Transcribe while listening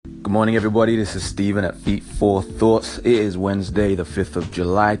Good morning, everybody. This is Stephen at Feet for Thoughts. It is Wednesday, the 5th of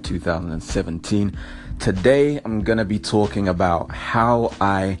July, 2017. Today, I'm going to be talking about how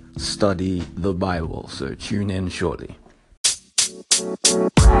I study the Bible. So tune in shortly. When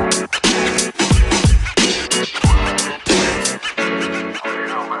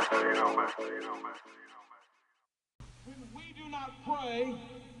we do not pray,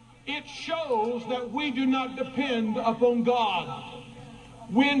 it shows that we do not depend upon God.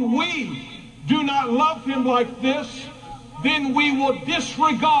 When we do not love Him like this, then we will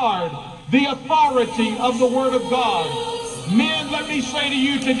disregard the authority of the Word of God. Men, let me say to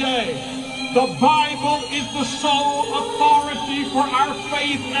you today, the Bible is the sole authority for our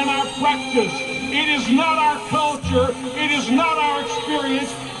faith and our practice. It is not our culture. It is not our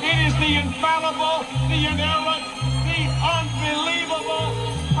experience. It is the infallible, the inerrant, the unbelievable,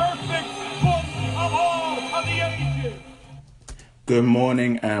 perfect book of all of the ages. Good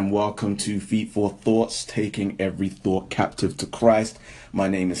morning and welcome to Feet for Thoughts, taking every thought captive to Christ. My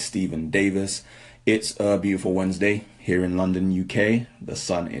name is Stephen Davis. It's a beautiful Wednesday here in London, UK. The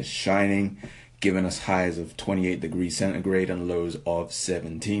sun is shining, giving us highs of 28 degrees centigrade and lows of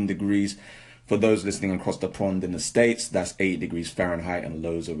 17 degrees. For those listening across the pond in the States, that's 8 degrees Fahrenheit and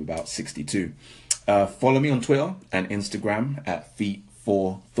lows of about 62. Follow me on Twitter and Instagram at Feet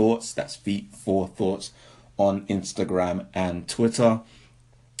for Thoughts. That's Feet for Thoughts on Instagram and Twitter.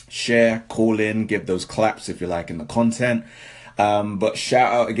 Share, call in, give those claps if you're liking the content. But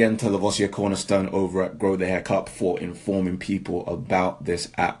shout out again to Lavoisier Cornerstone over at Grow the Heck Up for informing people about this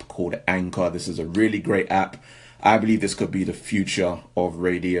app called Anchor. This is a really great app. I believe this could be the future of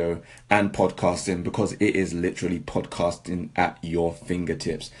radio and podcasting because it is literally podcasting at your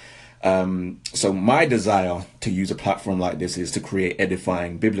fingertips. So my desire to use a platform like this is to create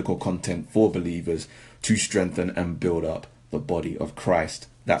edifying biblical content for believers to strengthen and build up the body of Christ.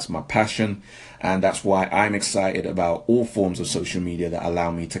 That's my passion, and that's why I'm excited about all forms of social media that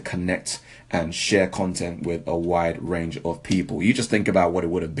allow me to connect and share content with a wide range of people. You just think about what it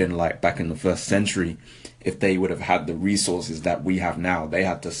would have been like back in the first century if they would have had the resources that we have now. They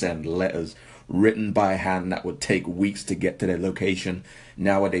had to send letters written by hand that would take weeks to get to their location.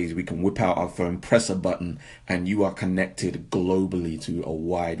 Nowadays, we can whip out our phone, press a button, and you are connected globally to a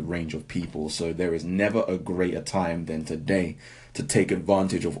wide range of people. So there is never a greater time than today to take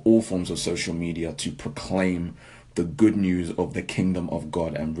advantage of all forms of social media to proclaim the good news of the kingdom of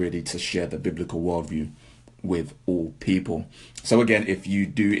God and really to share the biblical worldview with all people. So again, if you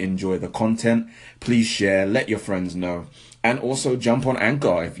do enjoy the content, please share, let your friends know, and also jump on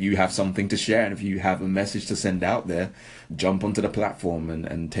Anchor if you have something to share, and if you have a message to send out there, jump onto the platform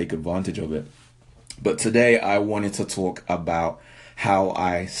and take advantage of it. But today I wanted to talk about how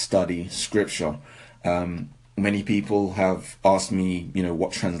I study scripture. Many people have asked me,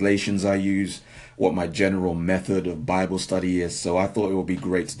 what translations I use, what my general method of Bible study is. So I thought it would be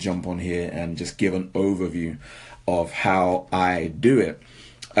great to jump on here and just give an overview of how I do it.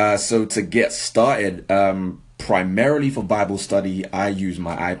 So to get started, primarily for Bible study, I use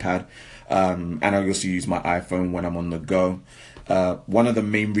my iPad, and I also use my iPhone when I'm on the go. One of the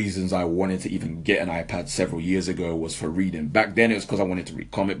main reasons I wanted to even get an iPad several years ago was for reading. Back then it was because I wanted to read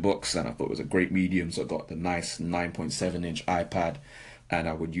comic books and I thought it was a great medium, so I got the nice 9.7-inch iPad and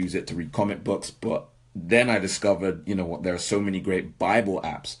I would use it to read comic books. But then I discovered, there are so many great Bible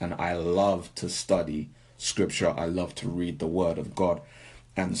apps, and I love to study scripture. I love to read the Word of God.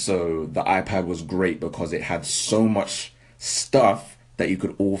 And so the iPad was great because it had so much stuff that you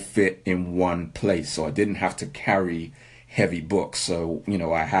could all fit in one place. So I didn't have to carry heavy books. So,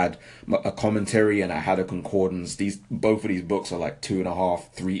 I had a commentary and I had a concordance. Both of these books are like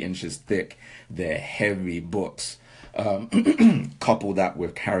 2.5, 3 inches thick. They're heavy books. Couple that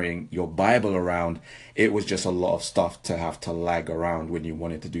with carrying your Bible around, it was just a lot of stuff to have to lug around when you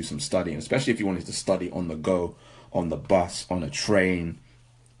wanted to do some studying, especially if you wanted to study on the go, on the bus, on a train,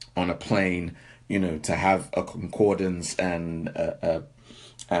 on a plane, to have a concordance and a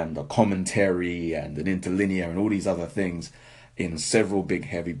commentary and an interlinear and all these other things in several big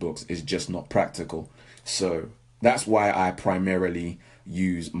heavy books is just not practical. So that's why I primarily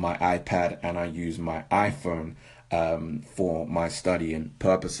use my iPad and I use my iPhone for my studying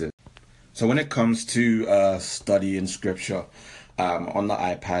purposes. So when it comes to studying scripture on the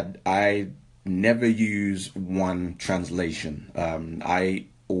iPad, I never use one translation. I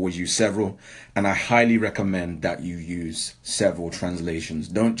always use several, and I highly recommend that you use several translations.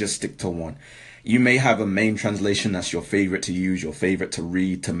 Don't just stick to one. You may have a main translation that's your favorite to use, your favorite to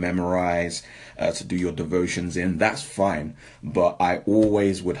read, to memorize, to do your devotions in. That's fine. But I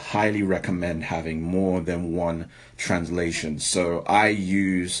always would highly recommend having more than one translation. So I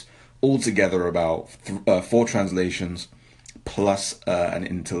use altogether about four translations plus an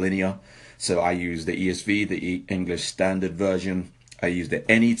interlinear. So I use the ESV, the English Standard Version. I use the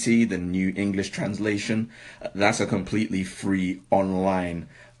NET, the New English Translation. That's a completely free online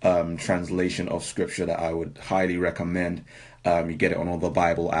translation of scripture that I would highly recommend. You get it on all the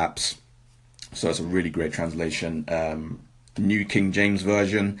Bible apps. So it's a really great translation. New King James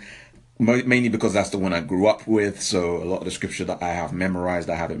Version, mainly because that's the one I grew up with. So a lot of the scripture that I have it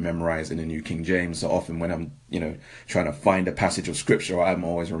memorized in the New King James. So often when I'm, trying to find a passage of scripture, I'm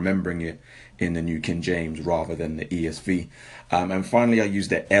always remembering it in the New King James rather than the ESV. And finally, I use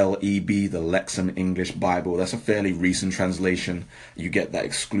the LEB, the Lexham English Bible. That's a fairly recent translation. You get that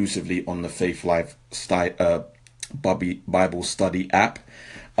exclusively on the Faith Life Bible Study app.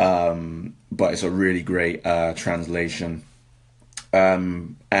 But it's a really great translation.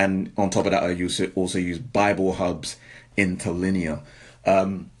 And on top of that, I also use Bible Hub's interlinear.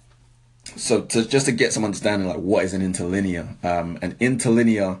 So just to get some understanding, like what is an interlinear? An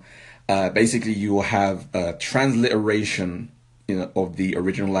interlinear, basically you will have a transliteration of the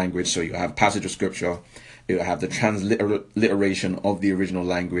original language. So you have passage of scripture, you have the transliteration of the original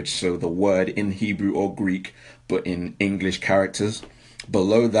language, so the word in Hebrew or Greek, but in English characters.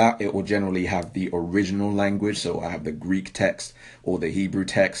 Below that, it will generally have the original language. So I have the Greek text or the Hebrew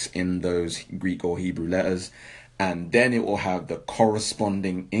text in those Greek or Hebrew letters. And then it will have the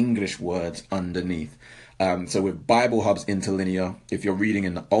corresponding English words underneath. So with Bible Hub's interlinear, if you're reading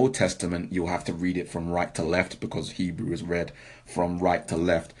in the Old Testament, you'll have to read it from right to left because Hebrew is read from right to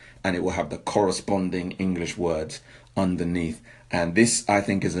left. And it will have the corresponding English words underneath. And this, I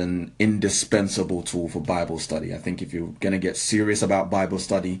think, is an indispensable tool for Bible study. I think if you're going to get serious about Bible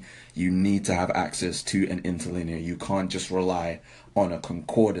study, you need to have access to an interlinear. You can't just rely on a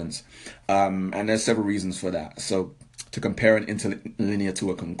concordance. And there's several reasons for that. So to compare an interlinear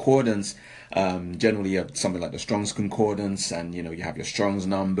to a concordance, generally you have something like the Strong's Concordance, and you have your Strong's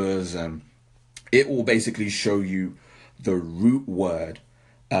numbers, and it will basically show you the root word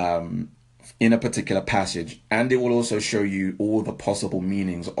in a particular passage, and it will also show you all the possible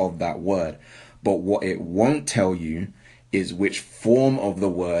meanings of that word. But what it won't tell you is which form of the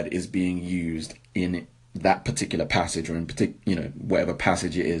word is being used in that particular passage, or in particular, whatever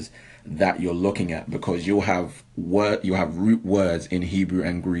passage it is that you're looking at, because you'll have root words in Hebrew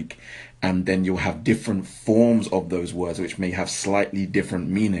and Greek, and then you'll have different forms of those words which may have slightly different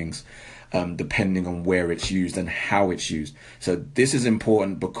meanings depending on where it's used and how it's used. So this is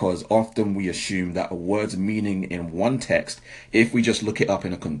important because often we assume that a word's meaning in one text, if we just look it up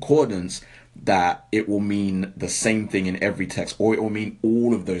in a concordance, that it will mean the same thing in every text, or it will mean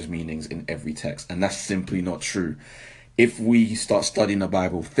all of those meanings in every text. And that's simply not true. If we start studying the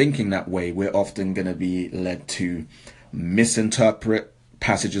Bible thinking that way, we're often going to be led to misinterpret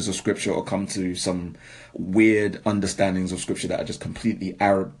passages of scripture or come to some weird understandings of scripture that are just completely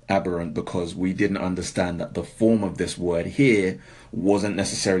aberrant, because we didn't understand that the form of this word here wasn't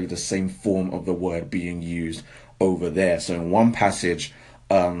necessarily the same form of the word being used over there. So in one passage,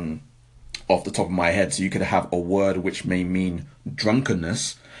 off the top of my head, so you could have a word which may mean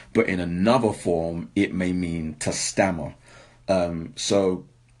drunkenness, but in another form it may mean to stammer. So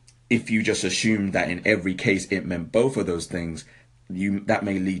if you just assume that in every case it meant both of those things, that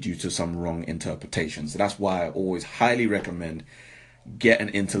may lead you to some wrong interpretations. So that's why I always highly recommend get an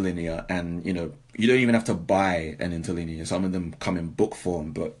interlinear. And you don't even have to buy an interlinear. Some of them come in book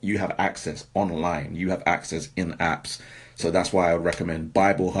form, but you have access online, you have access in apps. So that's why I would recommend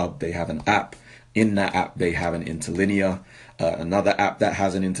Bible Hub. They have an app. In that app they have an interlinear. Another app that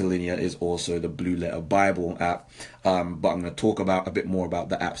has an interlinear is also the Blue Letter Bible app, but I'm going to talk about a bit more about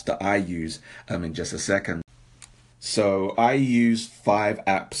the apps that I use in just a second. So I use 5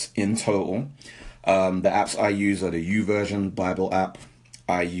 apps in total. The apps I use are the YouVersion Bible app.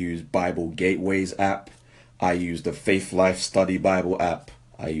 I use Bible Gateways app. I use the Faith Life Study Bible app.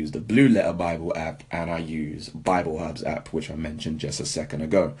 I use the Blue Letter Bible app, and I use Bible Hub's app, which I mentioned just a second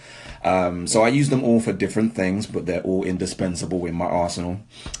ago. So I use them all for different things, but they're all indispensable in my arsenal.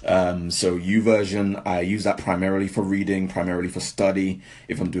 So YouVersion, I use that primarily for reading, primarily for study.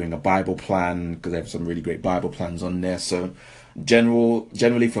 If I'm doing a Bible plan, because they have some really great Bible plans on there. So generally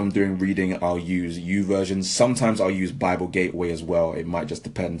if I'm doing reading, I'll use YouVersion. Sometimes I'll use Bible Gateway as well. It might just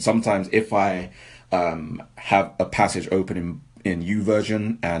depend. Sometimes if I have a passage open in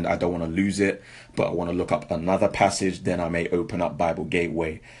YouVersion and I don't want to lose it, but I want to look up another passage, then I may open up Bible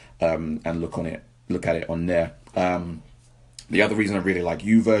Gateway and look at it on there. The other reason I really like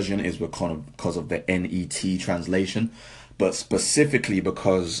YouVersion is because of the NET translation, but specifically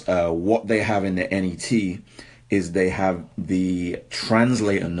because what they have in the NET is they have the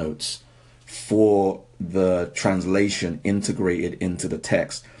translator notes for the translation integrated into the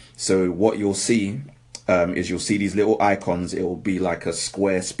text. So what you'll see is you'll see these little icons. It will be like a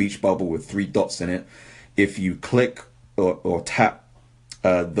square speech bubble with 3 dots in it. If you click or tap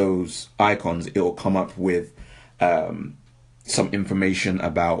those icons, it will come up with some information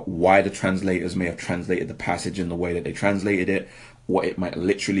about why the translators may have translated the passage in the way that they translated it, what it might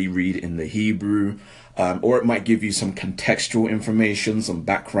literally read in the Hebrew, or it might give you some contextual information, some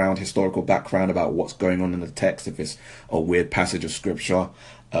background, historical background about what's going on in the text if it's a weird passage of scripture.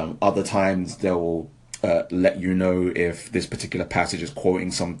 Other times they will let you know if this particular passage is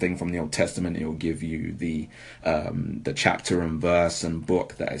quoting something from the Old Testament. It will give you the chapter and verse and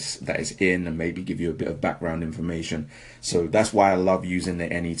book that is in, and maybe give you a bit of background information. So that's why I love using the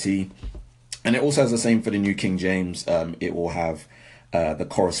NET. And it also has the same for the New King James. It will have the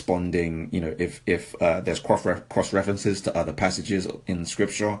corresponding, if there's cross references to other passages in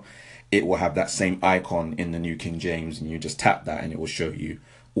Scripture, it will have that same icon in the New King James, and you just tap that and it will show you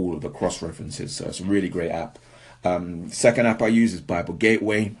all of the cross references. So it's a really great app. Second app I use is Bible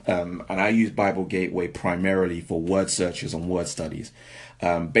Gateway, and I use Bible Gateway primarily for word searches and word studies.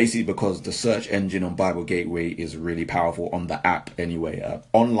 Basically because the search engine on Bible Gateway is really powerful on the app anyway.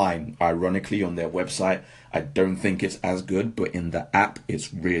 Online, ironically, on their website, I don't think it's as good, but in the app,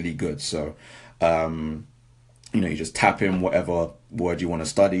 it's really good. So, you just tap in whatever word you want to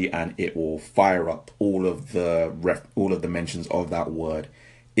study, and it will fire up all of the mentions of that word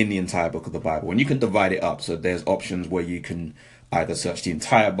in the entire book of the Bible. And you can divide it up. So there's options where you can either search the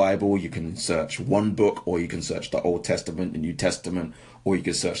entire Bible, you can search one book, or you can search the Old Testament, the New Testament, or you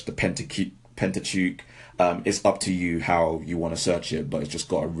can search the Pentateuch. It's up to you how you want to search it, but it's just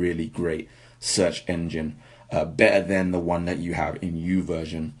got a really great search engine, better than the one that you have in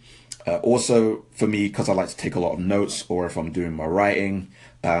YouVersion. Also, for me, because I like to take a lot of notes, or if I'm doing my writing,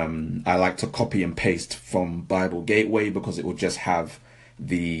 I like to copy and paste from Bible Gateway, because it will just have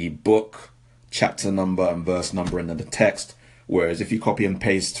the book, chapter number and verse number, and then the text. Whereas if you copy and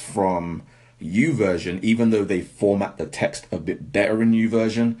paste from YouVersion, even though they format the text a bit better in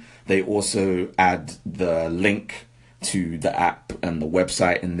YouVersion, they also add the link to the app and the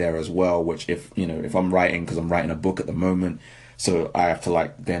website in there as well, which if I'm writing, because I'm writing a book at the moment, so I have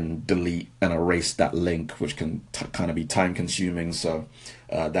to then delete and erase that link, which can kind of be time consuming. So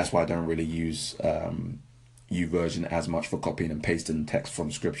that's why I don't really use YouVersion as much for copying and pasting text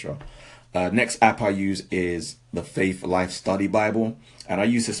from scripture. Next app I use is the Faith Life Study Bible, and I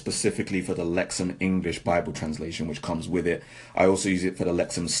use it specifically for the Lexham English Bible translation, which comes with it. I also use it for the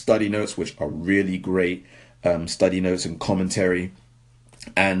Lexham study notes, which are really great study notes and commentary.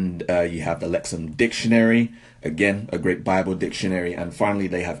 And you have the Lexham Dictionary, again, a great Bible dictionary. And finally,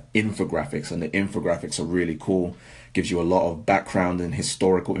 they have infographics, and the infographics are really cool. Gives you a lot of background and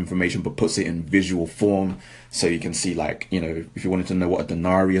historical information, but puts it in visual form. So you can see, if you wanted to know what a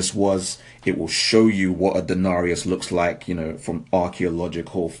denarius was, it will show you what a denarius looks like, from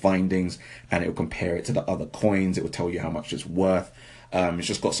archaeological findings, and it will compare it to the other coins. It will tell you how much it's worth. It's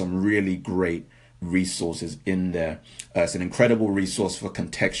just got some really great resources in there. It's an incredible resource for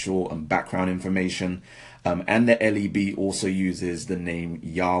contextual and background information. And the LEB also uses the name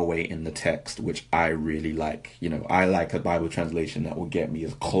Yahweh in the text, which I really like. I like a Bible translation that will get me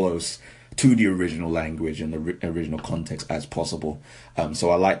as close to the original language and the original context as possible.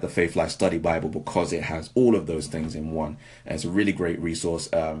 So I like the Faith Life Study Bible because it has all of those things in one. And it's a really great resource.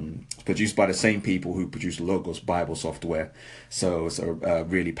 It's produced by the same people who produce Logos Bible software. So it's a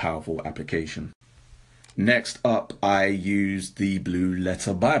really powerful application. Next up, I use the Blue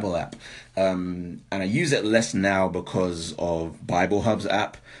Letter Bible app, and I use it less now because of Bible Hub's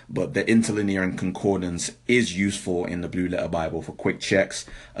app, but the interlinear and concordance is useful in the Blue Letter Bible for quick checks.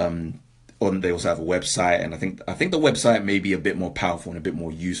 They also have a website, and I think the website may be a bit more powerful and a bit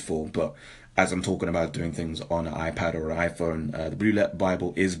more useful, but as I'm talking about doing things on an iPad or an iPhone, the Blue Letter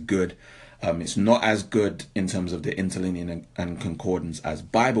Bible is good. It's not as good in terms of the interlinear and concordance as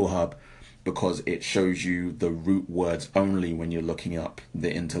Bible Hub, because it shows you the root words only when you're looking up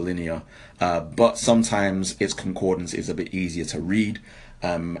the interlinear. But sometimes its concordance is a bit easier to read.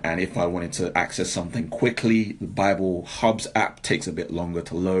 And if I wanted to access something quickly, the Bible Hub's app takes a bit longer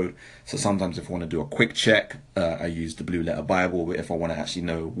to load. So sometimes if I want to do a quick check, I use the Blue Letter Bible. But if I want to actually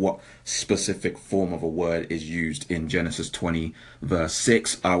know what specific form of a word is used in Genesis 20 verse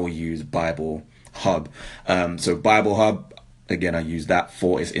 6, I will use Bible Hub. So Bible Hub, again, I use that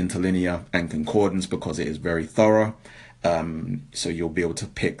for its interlinear and concordance because it is very thorough. So you'll be able to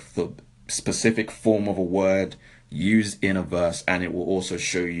pick the specific form of a word used in a verse, and it will also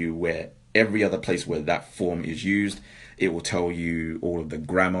show you where every other place where that form is used. It will tell you all of the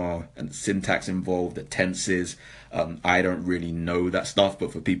grammar and syntax involved, the tenses. I don't really know that stuff,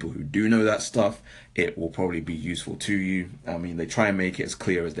 but for people who do know that stuff, it will probably be useful to you. I mean, they try and make it as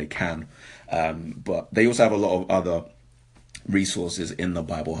clear as they can, but they also have a lot of other resources in the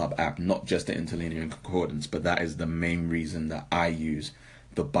Bible Hub app, not just the interlinear concordance, but that is the main reason that I use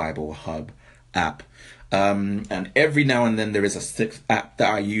the Bible Hub app. And every now and then there is a sixth app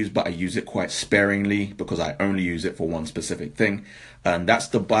that I use, but I use it quite sparingly because I only use it for one specific thing. And that's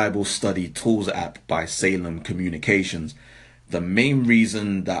the Bible Study Tools app by Salem Communications. The main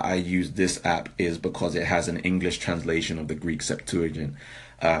reason that I use this app is because it has an English translation of the Greek Septuagint.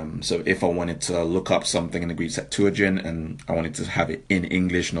 So if I wanted to look up something in the Greek Septuagint and I wanted to have it in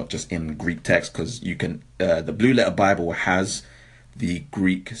English, not just in Greek text, because you can, the Blue Letter Bible has the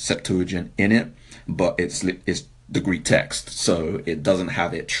Greek Septuagint in it, but it's the Greek text, so it doesn't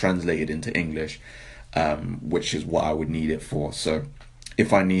have it translated into English, which is what I would need it for. So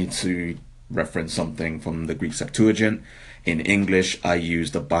if I need to reference something from the Greek Septuagint in English, I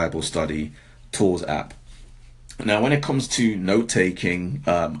use the Bible Study Tools app. Now, when it comes to note-taking,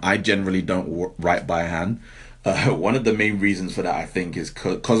 I generally don't write by hand. One of the main reasons for that, I think, is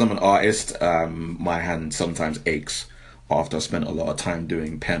because I'm an artist, my hand sometimes aches after I spent a lot of time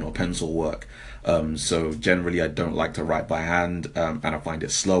doing pen or pencil work. So generally I don't like to write by hand, and I find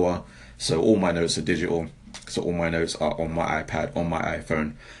it slower. So all my notes are digital. So all my notes are on my iPad, on my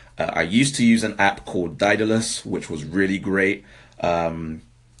iPhone. I used to use an app called Daedalus, which was really great,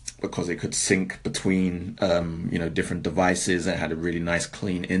 because it could sync between, different devices and had a really nice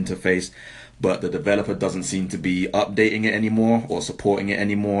clean interface. But the developer doesn't seem to be updating it anymore or supporting it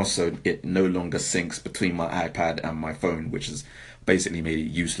anymore, so it no longer syncs between my iPad and my phone, which has basically made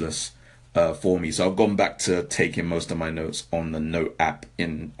it useless for me. So I've gone back to taking most of my notes on the Note app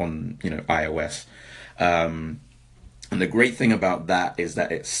on iOS. And the great thing about that is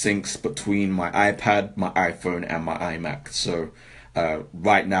that it syncs between my iPad, my iPhone, and my iMac. So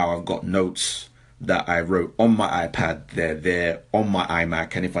right now I've got notes that I wrote on my iPad, they're there on my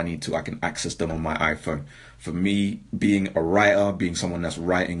iMac, and if I need to, I can access them on my iPhone. For me, being a writer, being someone that's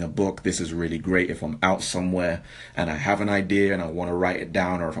writing a book, this is really great if I'm out somewhere and I have an idea and I want to write it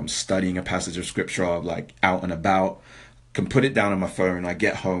down, or if I'm studying a passage of scripture, like out and about, can put it down on my phone. I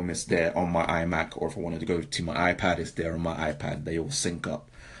get home, it's there on my iMac, or if I wanted to go to my iPad, it's there on my iPad. They all sync up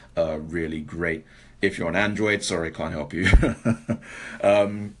really great. If you're on Android, sorry, can't help you.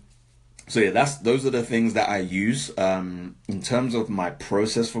 So yeah, those are the things that I use. In terms of my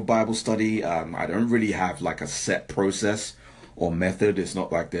process for Bible study, I don't really have like a set process or method. It's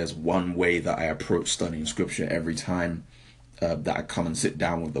not like there's one way that I approach studying scripture every time that I come and sit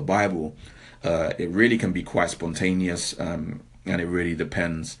down with the Bible. It really can be quite spontaneous, and it really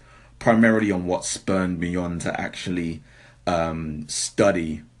depends primarily on what spurred me on to actually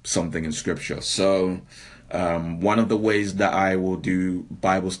study something in scripture. So one of the ways that I will do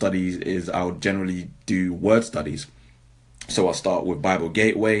Bible studies is I'll generally do word studies. So I'll start with Bible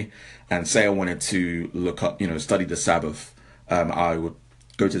Gateway, and say I wanted to look up, study the Sabbath. I would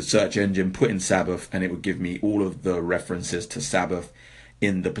go to the search engine, put in Sabbath, and it would give me all of the references to Sabbath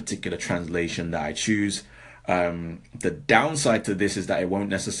in the particular translation that I choose. The downside to this is that it won't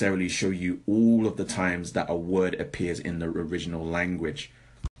necessarily show you all of the times that a word appears in the original language.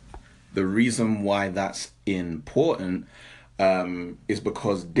 The reason why that's important is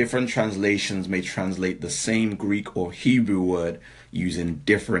because different translations may translate the same Greek or Hebrew word using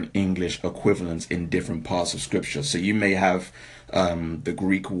different English equivalents in different parts of scripture. So you may have the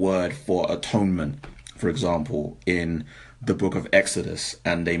Greek word for atonement, for example, in the book of Exodus,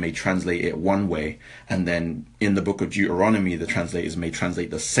 and they may translate it one way, and then in the book of Deuteronomy, the translators may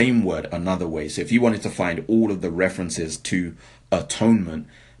translate the same word another way. So if you wanted to find all of the references to atonement,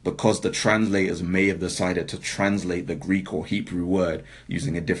 because the translators may have decided to translate the Greek or Hebrew word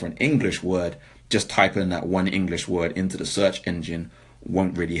using a different English word, just type in that one English word into the search engine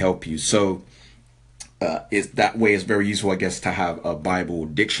won't really help you. So that way it's very useful, I guess, to have a Bible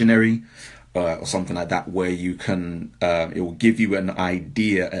dictionary or something like that, where you can, it will give you an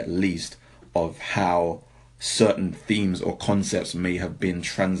idea at least of how certain themes or concepts may have been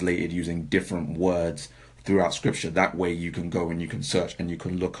translated using different words throughout scripture. That way you can go and you can search and you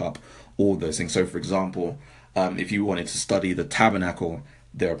can look up all those things. So for example, if you wanted to study the tabernacle,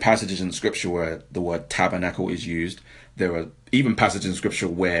 there are passages in scripture where the word tabernacle is used. There are even passages in scripture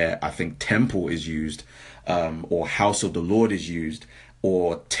where I think temple is used, or house of the Lord is used,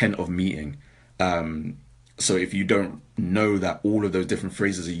 or tent of meeting. So if you don't know that all of those different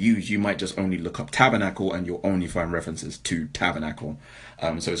phrases are used, you might just only look up tabernacle and you'll only find references to tabernacle.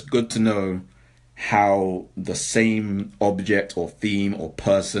 So it's good to know how the same object or theme or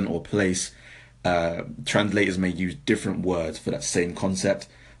person or place, translators may use different words for that same concept.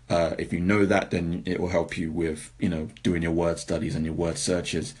 If you know that, then it will help you with, doing your word studies and your word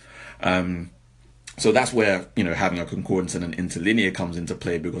searches. So that's where, having a concordance and an interlinear comes into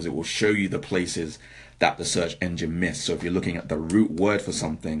play, because it will show you the places that the search engine missed. So if you're looking at the root word for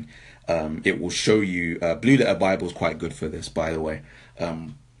something, it will show you, Blue Letter Bible is quite good for this, by the way.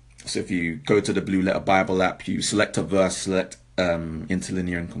 So if you go to the Blue Letter Bible app, you select a verse, select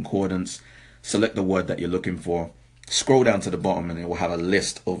interlinear and concordance, select the word that you're looking for, scroll down to the bottom, and it will have a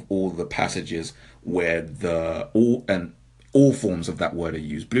list of all the passages where all forms of that word are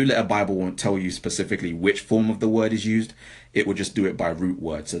used. Blue Letter Bible won't tell you specifically which form of the word is used. It will just do it by root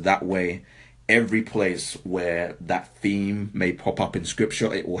word. So that way, every place where that theme may pop up in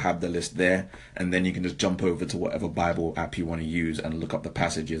scripture, it will have the list there. And then you can just jump over to whatever Bible app you want to use and look up the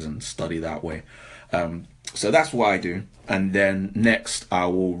passages and study that way. So that's what I do. And then next, I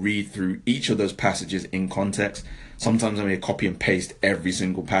will read through each of those passages in context. Sometimes I may copy and paste every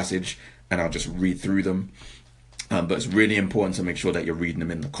single passage and I'll just read through them. But it's really important to make sure that you're reading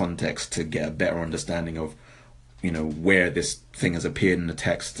them in the context to get a better understanding of, where this thing has appeared in the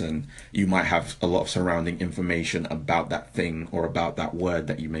text. And you might have a lot of surrounding information about that thing or about that word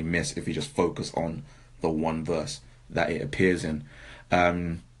that you may miss if you just focus on the one verse that it appears in.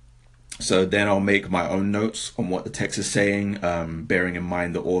 So then I'll make my own notes on what the text is saying, bearing in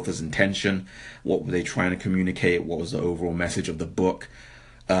mind the author's intention. What were they trying to communicate? What was the overall message of the book?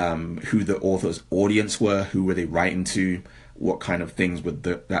 Who the author's audience were, who were they writing to, what kind of things would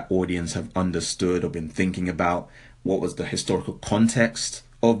that audience have understood or been thinking about, what was the historical context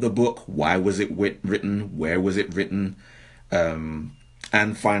of the book, why was it written, where was it written,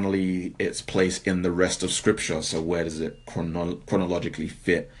 and finally its place in the rest of scripture. So where does it chronologically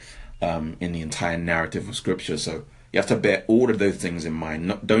fit in the entire narrative of scripture? So you have to bear all of those things in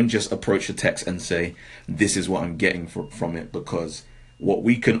mind. Don't just approach the text and say, this is what I'm getting from it, because what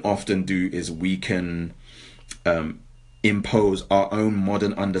we can often do is we can impose our own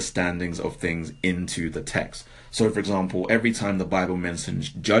modern understandings of things into the text. So, for example, every time the Bible mentions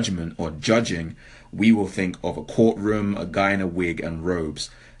judgment or judging, we will think of a courtroom, a guy in a wig and robes.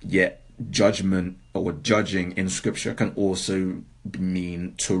 Yet judgment or judging in scripture can also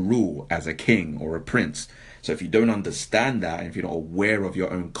mean to rule as a king or a prince. So if you don't understand that, and if you're not aware of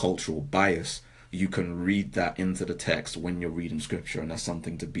your own cultural bias, you can read that into the text when you're reading scripture, and that's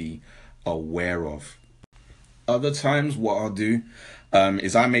something to be aware of. Other times what I'll do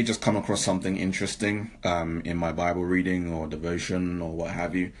is I may just come across something interesting in my Bible reading or devotion or what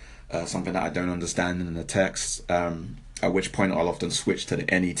have you, something that I don't understand in the text, at which point I'll often switch to the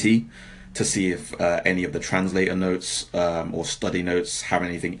NET to see if any of the translator notes or study notes have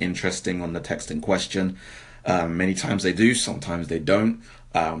anything interesting on the text in question. Many times they do, sometimes they don't.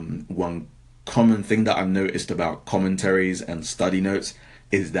 One common thing that I've noticed about commentaries and study notes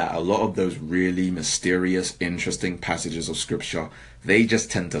is that a lot of those really mysterious, interesting passages of scripture, they just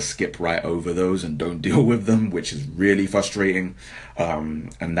tend to skip right over those and don't deal with them, which is really frustrating.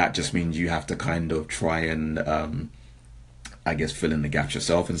 And that just means you have to kind of try and, fill in the gaps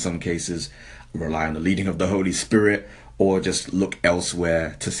yourself in some cases, rely on the leading of the Holy Spirit, or just look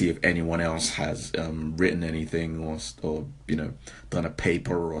elsewhere to see if anyone else has written anything or done a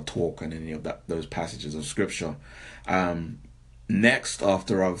paper or talk on any of those passages of scripture. Next,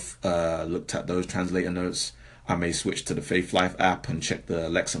 after I've looked at those translator notes, I may switch to the Faith Life app and check the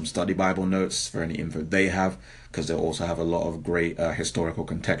Lexham Study Bible notes for any info they have, because they also have a lot of great historical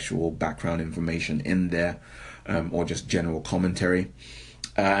contextual background information in there, or just general commentary.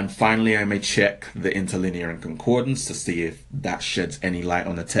 And finally, I may check the interlinear and concordance to see if that sheds any light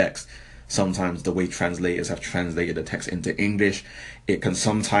on the text. Sometimes the way translators have translated the text into English, it can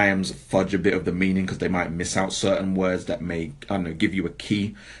sometimes fudge a bit of the meaning, because they might miss out certain words that may, give you a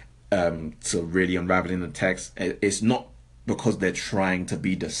key to really unraveling the text. It's not because they're trying to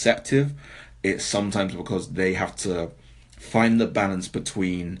be deceptive. It's sometimes because they have to find the balance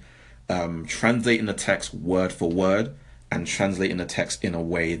between translating the text word for word and translating the text in a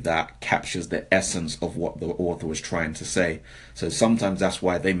way that captures the essence of what the author was trying to say. So sometimes that's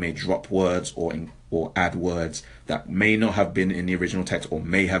why they may drop words or add words that may not have been in the original text or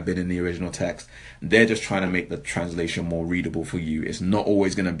may have been in the original text. They're just trying to make the translation more readable for you. It's not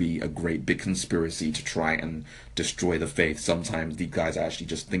always going to be a great big conspiracy to try and destroy the faith. Sometimes these guys are actually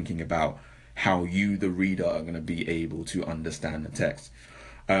just thinking about how you, the reader, are going to be able to understand the text.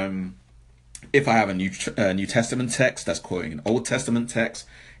 if I have a New Testament text that's quoting an Old Testament text,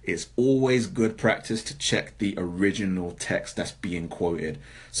 it's always good practice to check the original text that's being quoted.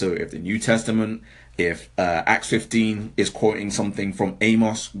 So if the New Testament, if Acts 15 is quoting something from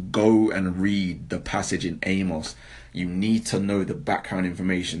Amos, go and read the passage in Amos. You need to know the background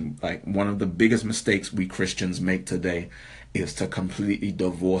information. Like, one of the biggest mistakes we Christians make today is to completely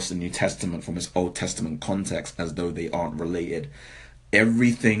divorce the New Testament from its Old Testament context as though they aren't related.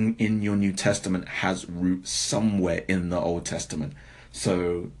 Everything in your New Testament has roots somewhere in the Old Testament.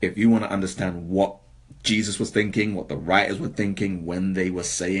 So if you want to understand what Jesus was thinking, what the writers were thinking when they were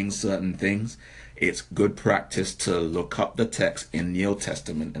saying certain things, it's good practice to look up the text in the Old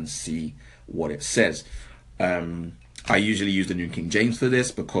Testament and see what it says. I usually use the New King James for this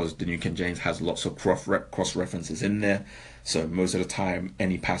because the New King James has lots of cross references in there. So most of the time,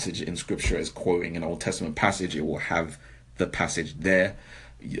 any passage in Scripture is quoting an Old Testament passage, it will have the passage there.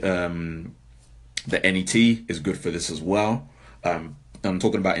 The NET is good for this as well. I'm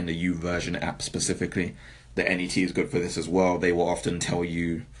talking about in the YouVersion app specifically. The NET is good for this as well. They will often tell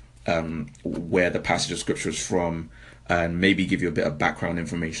you where the passage of Scripture is from, and maybe give you a bit of background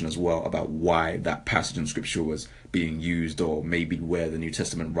information as well about why that passage in Scripture was being used, or maybe where the New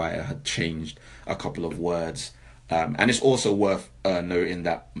Testament writer had changed a couple of words. And it's also worth noting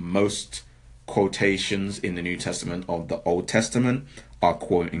that most quotations in the New Testament of the Old Testament are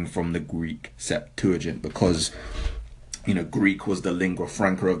quoting from the Greek Septuagint, because Greek was the lingua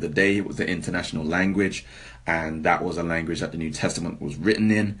franca of the day. It was the international language, and that was a language that the New Testament was written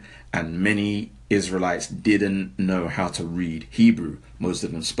in, and many Israelites didn't know how to read Hebrew. Most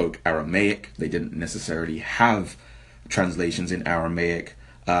of them spoke Aramaic. They didn't necessarily have translations in Aramaic,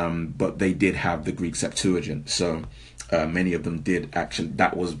 but they did have the Greek Septuagint. So many of them did actually,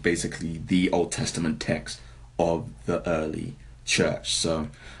 that was basically the Old Testament text of the early church. So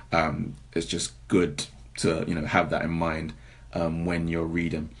it's just good to have that in mind when you're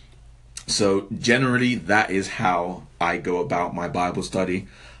reading. So generally, that is how I go about my Bible study,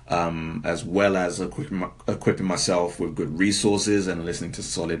 as well as equipping myself with good resources and listening to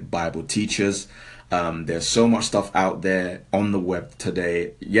solid Bible teachers. There's so much stuff out there on the web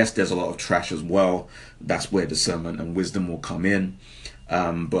today. Yes, there's a lot of trash as well. That's where discernment and wisdom will come in.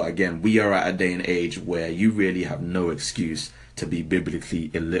 But again, we are at a day and age where you really have no excuse to be biblically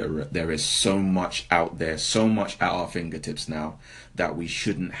illiterate. There is so much out there, so much at our fingertips now, that we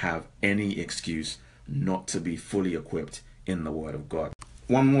shouldn't have any excuse not to be fully equipped in the Word of God.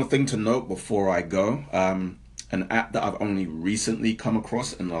 One more thing to note before I go, an app that I've only recently come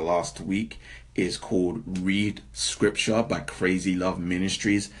across in the last week is called Read Scripture by Crazy Love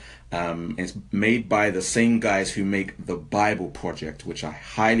Ministries. It's made by the same guys who make The Bible Project, which I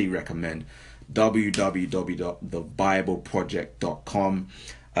highly recommend. www.thebibleproject.com.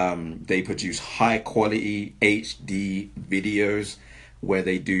 They produce high quality HD videos where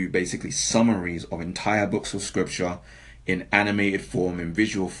they do basically summaries of entire books of scripture in animated form, in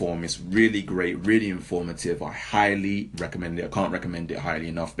visual form. It's really great, really informative. I highly recommend it. I can't recommend it highly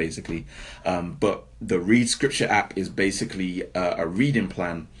enough, basically. But the Read Scripture app is basically a reading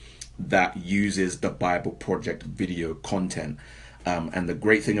plan that uses the Bible Project video content. And the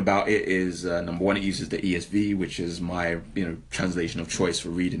great thing about it is, number one, it uses the ESV, which is my translation of choice for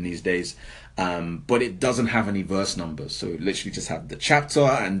reading these days. But it doesn't have any verse numbers. So it literally just has the chapter,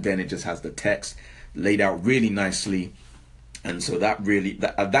 and then it just has the text laid out really nicely. And so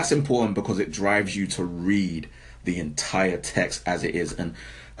that's important because it drives you to read the entire text as it is. And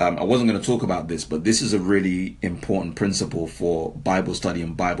I wasn't going to talk about this, but this is a really important principle for Bible study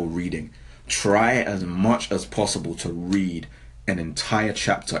and Bible reading. Try as much as possible to read an entire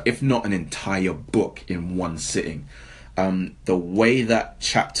chapter, if not an entire book, in one sitting. The way that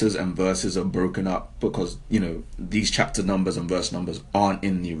chapters and verses are broken up, because these chapter numbers and verse numbers aren't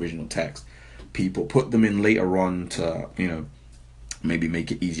in the original text. People put them in later on to maybe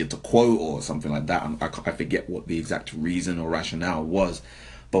make it easier to quote or something like that. I forget what the exact reason or rationale was,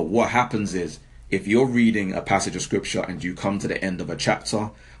 but what happens is, if you're reading a passage of scripture and you come to the end of a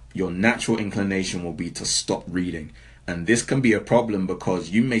chapter, your natural inclination will be to stop reading. And this can be a problem because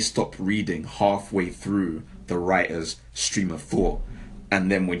you may stop reading halfway through the writer's stream of thought.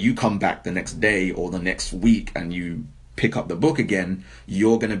 And then when you come back the next day or the next week and you pick up the book again,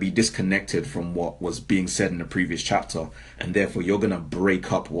 you're going to be disconnected from what was being said in the previous chapter. And therefore, you're going to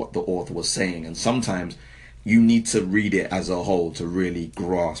break up what the author was saying. And sometimes you need to read it as a whole to really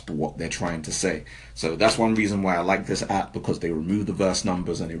grasp what they're trying to say. So that's one reason why I like this app, because they remove the verse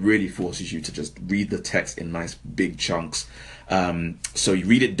numbers and it really forces you to just read the text in nice big chunks. So you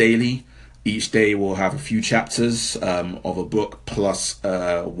read it daily. Each day we'll have a few chapters of a book plus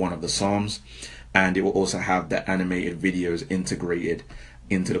one of the Psalms, and it will also have the animated videos integrated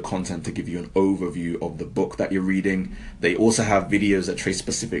into the content to give you an overview of the book that you're reading. They also have videos that trace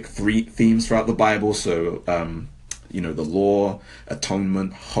specific themes throughout the Bible, so the law,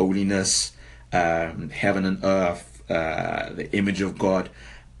 atonement, holiness, heaven and earth, the image of God.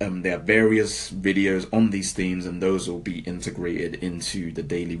 There are various videos on these themes, and those will be integrated into the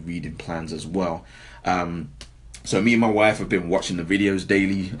daily reading plans as well. So me and my wife have been watching the videos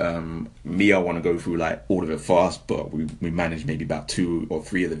daily. I want to go through like all of it fast, but we manage maybe about 2 or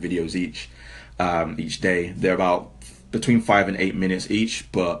 3 of the videos each day. They're about between 5 and 8 minutes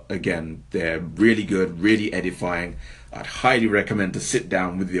each, but again, they're really good, really edifying. I'd highly recommend to sit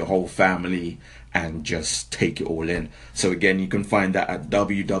down with your whole family and just take it all in. So again, you can find that at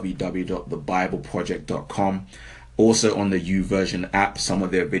www.thebibleproject.com. Also on the YouVersion app, some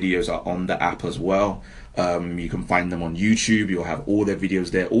of their videos are on the app as well. You can find them on YouTube. You'll have all their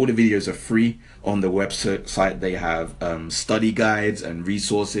videos there. All the videos are free on the website. They have study guides and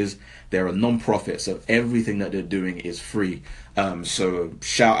resources. They're a non-profit, so everything that they're doing is free. So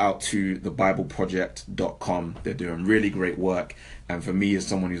shout out to thebibleproject.com. They're doing really great work. And for me, as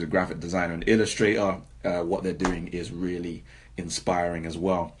someone who's a graphic designer and illustrator, what they're doing is really inspiring as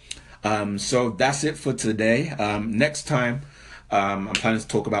well. So that's it for today. Next time, I'm planning to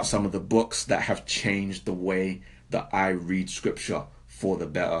talk about some of the books that have changed the way that I read scripture for the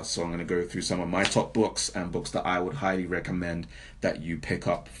better. So I'm going to go through some of my top books and books that I would highly recommend that you pick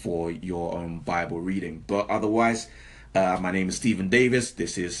up for your own Bible reading. But otherwise, my name is Stephen Davis.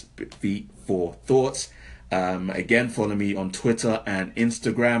 This is Feet for Thoughts. Again, follow me on Twitter and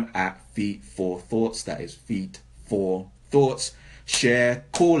Instagram at Feet for Thoughts. That is Feet for Thoughts. Share,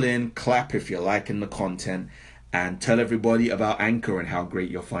 call in, clap if you're liking the content, and tell everybody about Anchor and how great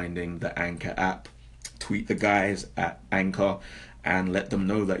you're finding the Anchor app. Tweet the guys at Anchor and let them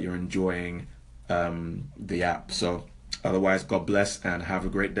know that you're enjoying the app. So otherwise, God bless and have a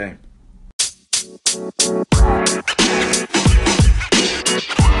great day.